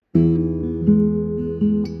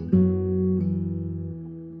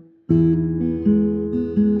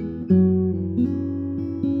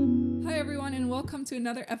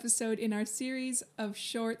another episode in our series of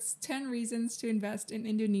shorts, 10 Reasons to Invest in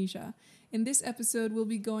Indonesia. In this episode, we'll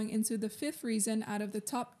be going into the 5th reason out of the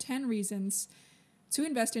top 10 reasons to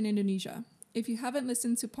invest in Indonesia. If you haven't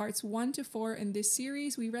listened to parts 1 to 4 in this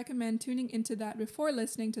series, we recommend tuning into that before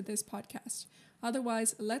listening to this podcast.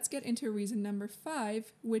 Otherwise, let's get into reason number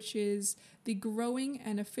 5, which is the growing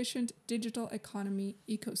and efficient digital economy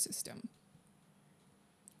ecosystem.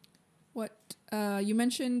 You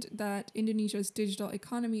mentioned that Indonesia's digital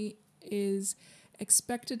economy is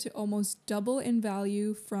expected to almost double in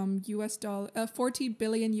value from $40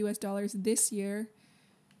 billion this year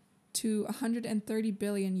to $130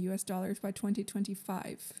 billion by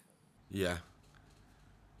 2025. Yeah,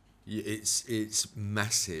 it's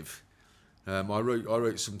massive. I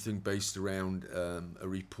wrote something based around a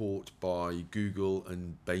report by Google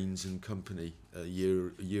and Baines and Company a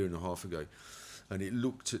year and a half ago, and it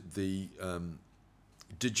looked at the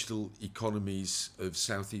digital economies of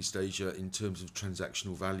Southeast Asia in terms of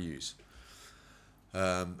transactional values,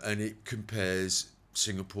 and it compares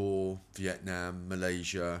Singapore, Vietnam,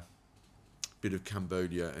 Malaysia, bit of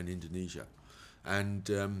Cambodia and Indonesia,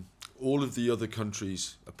 and all of the other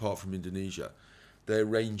countries apart from Indonesia, they're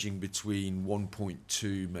ranging between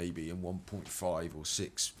 1.2 maybe and 1.5 or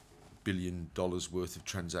 6 billion dollars worth of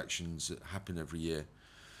transactions that happen every year.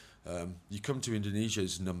 You come to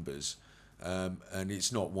Indonesia's numbers, and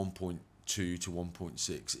it's not 1.2 to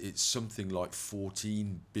 1.6. It's something like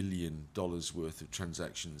 $14 billion worth of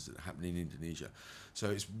transactions that happen in Indonesia. So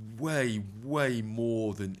it's way, way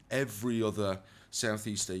more than every other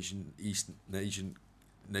Southeast Asian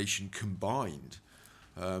nation combined.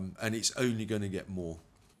 And it's only going to get more.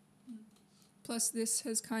 Plus, this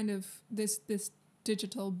has this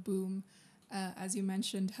digital boom, as you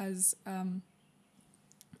mentioned, has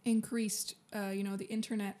increased, the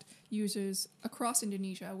internet users across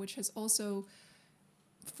Indonesia, which has also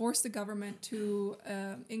forced the government to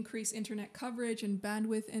increase internet coverage and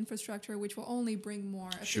bandwidth infrastructure, which will only bring more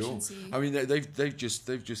efficiency. Sure. I mean, they've just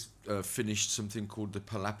finished something called the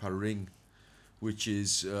Palapa Ring, which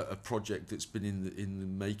is a project that's been in the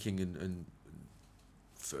making and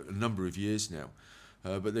for a number of years now.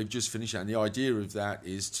 But they've just finished that. And the idea of that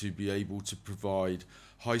is to be able to provide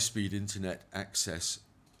high-speed internet access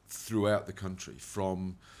throughout the country,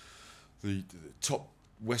 from the top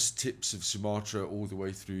west tips of Sumatra all the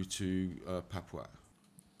way through to Papua.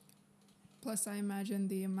 Plus, I imagine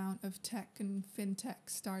the amount of tech and fintech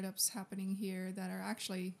startups happening here that are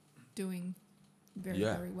actually doing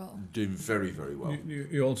very well. Doing very, very well.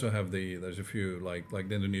 You also have there's a few, like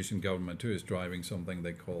the Indonesian government too is driving something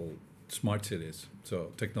they call smart cities.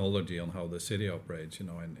 So technology on how the city operates, in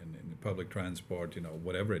public transport,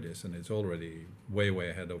 whatever it is. And it's already way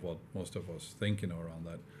ahead of what most of us think, around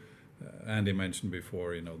that. Andy mentioned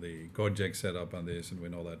before, the Gojek setup on this, and we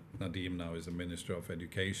know that Nadim now is the Minister of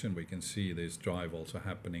Education. We can see this drive also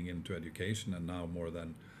happening into education, and now more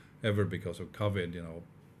than ever because of COVID,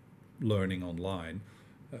 learning online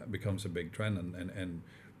becomes a big trend, and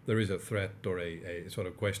there is a threat or a sort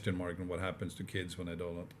of question mark on what happens to kids when they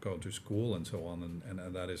don't go to school and so on,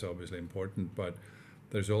 and that is obviously important, but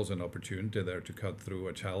there's also an opportunity there to cut through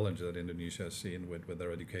a challenge that Indonesia has seen with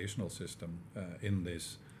their educational system in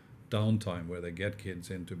this downtime, where they get kids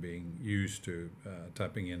into being used to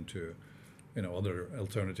tapping into other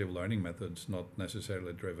alternative learning methods, not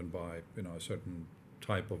necessarily driven by a certain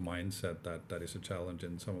type of mindset that is a challenge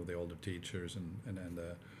in some of the older teachers and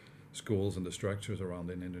the schools and the structures around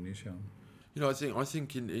in Indonesia. I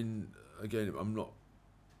think in again, I'm not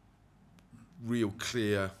real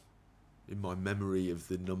clear in my memory of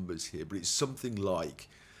the numbers here, but it's something like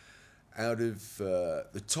out of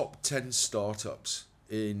the top 10 startups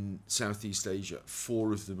in Southeast Asia,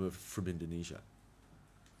 4 of them are from Indonesia.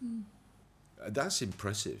 That's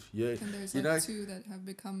impressive. Yeah, and there's 2 that have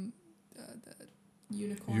become the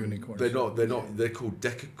unicorns. They're not. They're called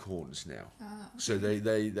decacorns now. Okay. So they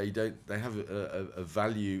have a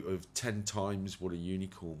value of 10 times what a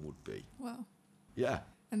unicorn would be. Wow. Yeah.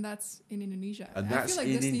 And that's in Indonesia. And I that's feel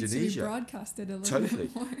like in this Indonesia. needs to be broadcasted a little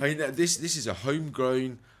bit more. I mean, this is a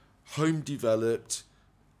homegrown, home-developed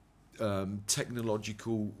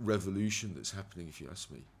technological revolution that's happening, if you ask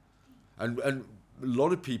me. And a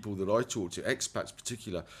lot of people that I talk to, expats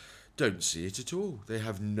particular, don't see it at all. They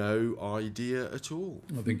have no idea at all.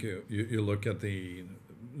 I think you look at the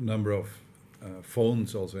number of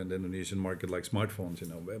phones also in the Indonesian market, like smartphones,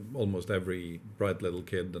 almost every bright little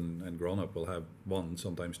kid and grown-up will have one,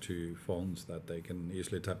 sometimes 2 phones that they can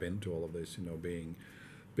easily tap into all of this,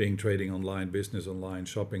 being trading online, business online,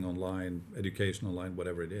 shopping online, education online,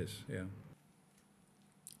 whatever it is. Yeah.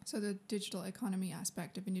 So the digital economy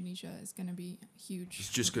aspect of Indonesia is going to be huge. It's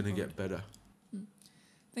just going to get better.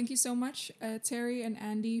 Thank you so much, Terry and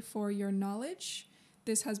Andy, for your knowledge.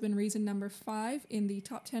 This has been reason number 5 in the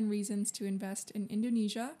top 10 reasons to invest in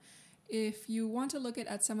Indonesia. If you want to look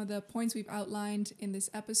at some of the points we've outlined in this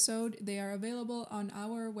episode, they are available on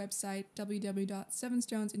our website,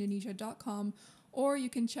 www.sevenstonesindonesia.com, or you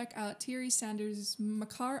can check out Thierry Sanders'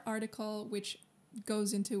 Mekar article, which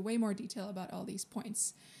goes into way more detail about all these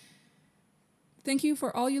points. Thank you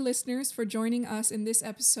for all you listeners for joining us in this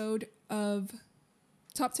episode of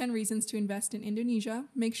Top 10 Reasons to Invest in Indonesia.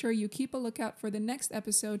 Make sure you keep a lookout for the next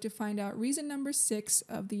episode to find out reason number 6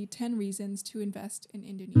 of the 10 reasons to invest in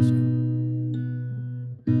Indonesia.